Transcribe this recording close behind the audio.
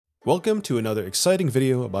Welcome to another exciting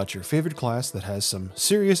video about your favorite class that has some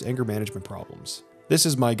serious anger management problems. This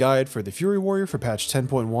is my guide for the Fury Warrior for patch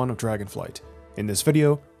 10.1 of Dragonflight. In this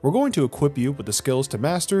video, we're going to equip you with the skills to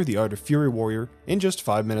master the art of Fury Warrior in just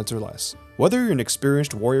 5 minutes or less. Whether you're an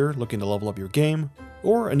experienced warrior looking to level up your game,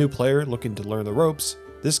 or a new player looking to learn the ropes,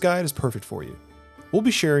 this guide is perfect for you. We'll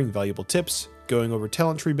be sharing valuable tips, going over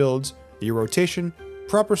talent tree builds, your rotation,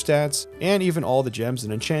 proper stats, and even all the gems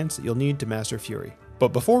and enchants that you'll need to master Fury.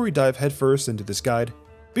 But before we dive headfirst into this guide,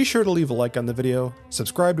 be sure to leave a like on the video,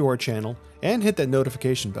 subscribe to our channel, and hit that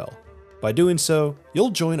notification bell. By doing so, you'll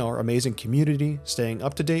join our amazing community, staying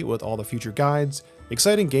up to date with all the future guides,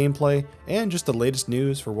 exciting gameplay, and just the latest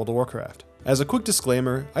news for World of Warcraft. As a quick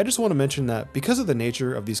disclaimer, I just want to mention that because of the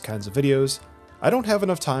nature of these kinds of videos, I don't have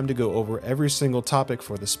enough time to go over every single topic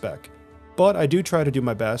for the spec, but I do try to do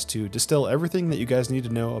my best to distill everything that you guys need to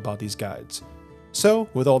know about these guides. So,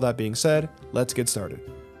 with all that being said, let's get started.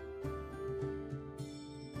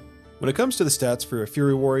 When it comes to the stats for a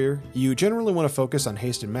Fury Warrior, you generally want to focus on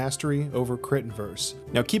haste and mastery over crit and verse.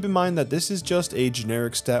 Now keep in mind that this is just a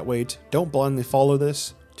generic stat weight, don't blindly follow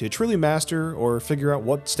this. To truly master or figure out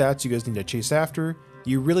what stats you guys need to chase after,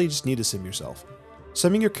 you really just need to sim yourself.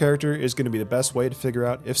 Simming your character is going to be the best way to figure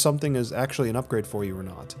out if something is actually an upgrade for you or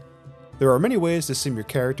not. There are many ways to sim your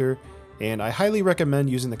character, and I highly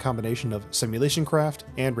recommend using the combination of simulation craft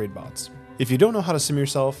and raid bots. If you don't know how to sim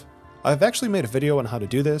yourself, I've actually made a video on how to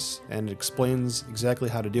do this, and it explains exactly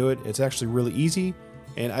how to do it. It's actually really easy,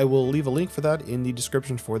 and I will leave a link for that in the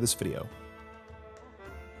description for this video.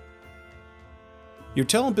 Your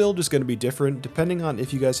talent build is going to be different depending on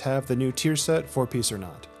if you guys have the new tier set 4-piece or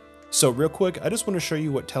not. So real quick, I just want to show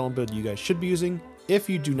you what talent build you guys should be using if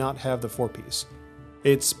you do not have the 4-piece.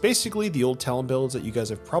 It's basically the old talent builds that you guys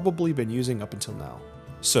have probably been using up until now.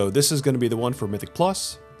 So this is going to be the one for Mythic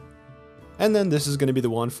Plus, and then this is going to be the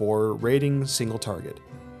one for raiding single target.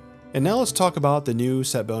 And now let's talk about the new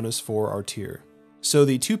set bonus for our tier. So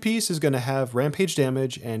the 2-piece is going to have rampage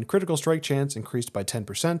damage and critical strike chance increased by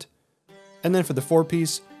 10%, and then for the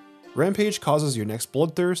 4-piece, rampage causes your next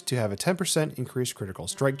bloodthirst to have a 10% increased critical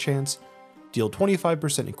strike chance, deal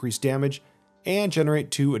 25% increased damage, and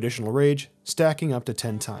generate 2 additional rage, stacking up to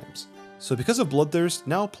 10 times. So because of bloodthirst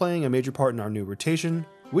now playing a major part in our new rotation,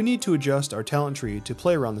 we need to adjust our talent tree to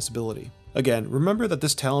play around this ability. Again, remember that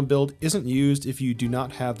this talent build isn't used if you do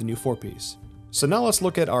not have the new 4-piece. So now let's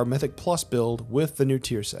look at our Mythic Plus build with the new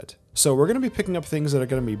tier set. So we're going to be picking up things that are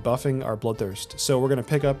going to be buffing our bloodthirst. So we're going to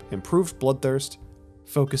pick up improved bloodthirst,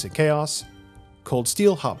 focus and chaos, cold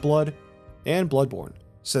steel, hot blood, and bloodborne.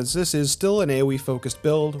 Since this is still an AoE focused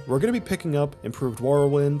build, we're going to be picking up improved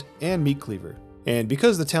whirlwind and meat cleaver. And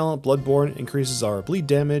because the talent bloodborne increases our bleed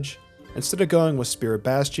damage, instead of going with spirit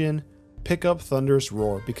bastion, pick up thunderous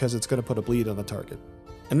roar because it's going to put a bleed on the target.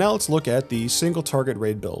 And now let's look at the single target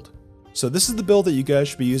raid build. So this is the build that you guys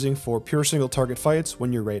should be using for pure single target fights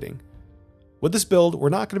when you're raiding. With this build, we're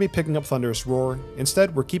not going to be picking up thunderous roar.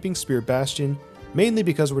 Instead, we're keeping spirit bastion, mainly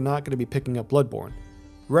because we're not going to be picking up bloodborne.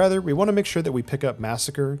 Rather, we want to make sure that we pick up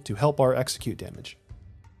Massacre to help our execute damage.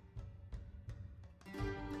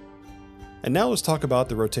 And now let's talk about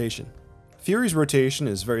the rotation. Fury's rotation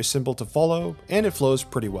is very simple to follow, and it flows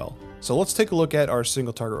pretty well. So let's take a look at our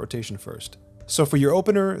single target rotation first. So for your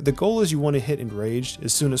opener, the goal is you want to hit Enraged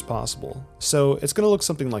as soon as possible. So it's going to look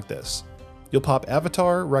something like this. You'll pop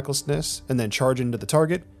Avatar, Recklessness, and then charge into the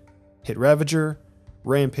target, hit Ravager,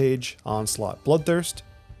 Rampage, Onslaught, Bloodthirst,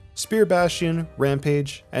 Spear Bastion,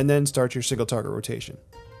 Rampage, and then start your single target rotation.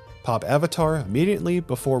 Pop Avatar immediately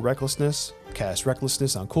before Recklessness, cast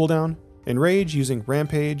Recklessness on cooldown, Enrage using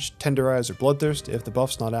Rampage, Tenderize, or Bloodthirst if the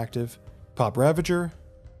buff's not active, pop Ravager,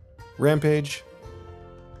 Rampage,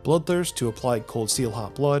 Bloodthirst to apply Cold Steel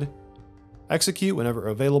Hot Blood, execute whenever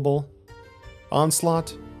available,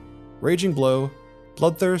 Onslaught, Raging Blow,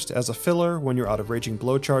 Bloodthirst as a filler when you're out of Raging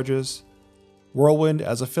Blow charges, Whirlwind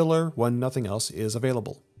as a filler when nothing else is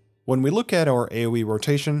available. When we look at our AoE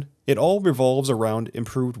rotation, it all revolves around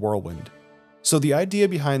improved Whirlwind. So the idea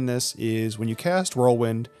behind this is when you cast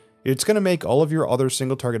Whirlwind, it's going to make all of your other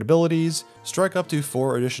single target abilities strike up to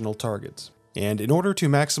 4 additional targets. And in order to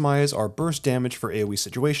maximize our burst damage for AoE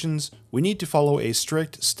situations, we need to follow a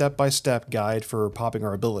strict step-by-step guide for popping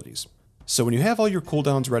our abilities. So when you have all your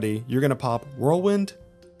cooldowns ready, you're going to pop Whirlwind,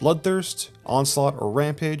 Bloodthirst, Onslaught, or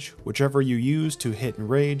Rampage, whichever you use to hit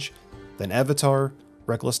Enrage, then Avatar,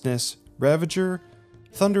 Recklessness, Ravager,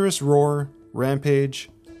 Thunderous Roar, Rampage,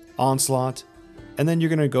 Onslaught, and then you're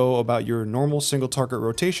going to go about your normal single target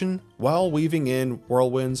rotation while weaving in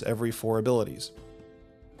Whirlwinds every 4 abilities.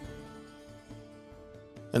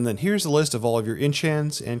 And then here's a list of all of your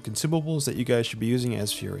enchants and consumables that you guys should be using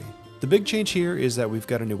as Fury. The big change here is that we've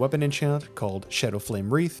got a new weapon enchant called Shadow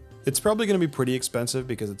Flame Wreath. It's probably going to be pretty expensive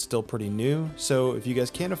because it's still pretty new, so if you guys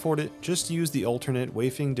can't afford it, just use the alternate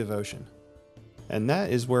Wafing Devotion. And that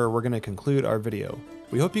is where we're going to conclude our video.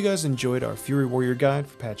 We hope you guys enjoyed our Fury Warrior guide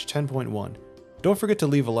for patch 10.1. Don't forget to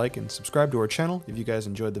leave a like and subscribe to our channel if you guys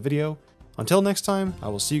enjoyed the video. Until next time, I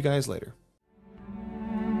will see you guys later.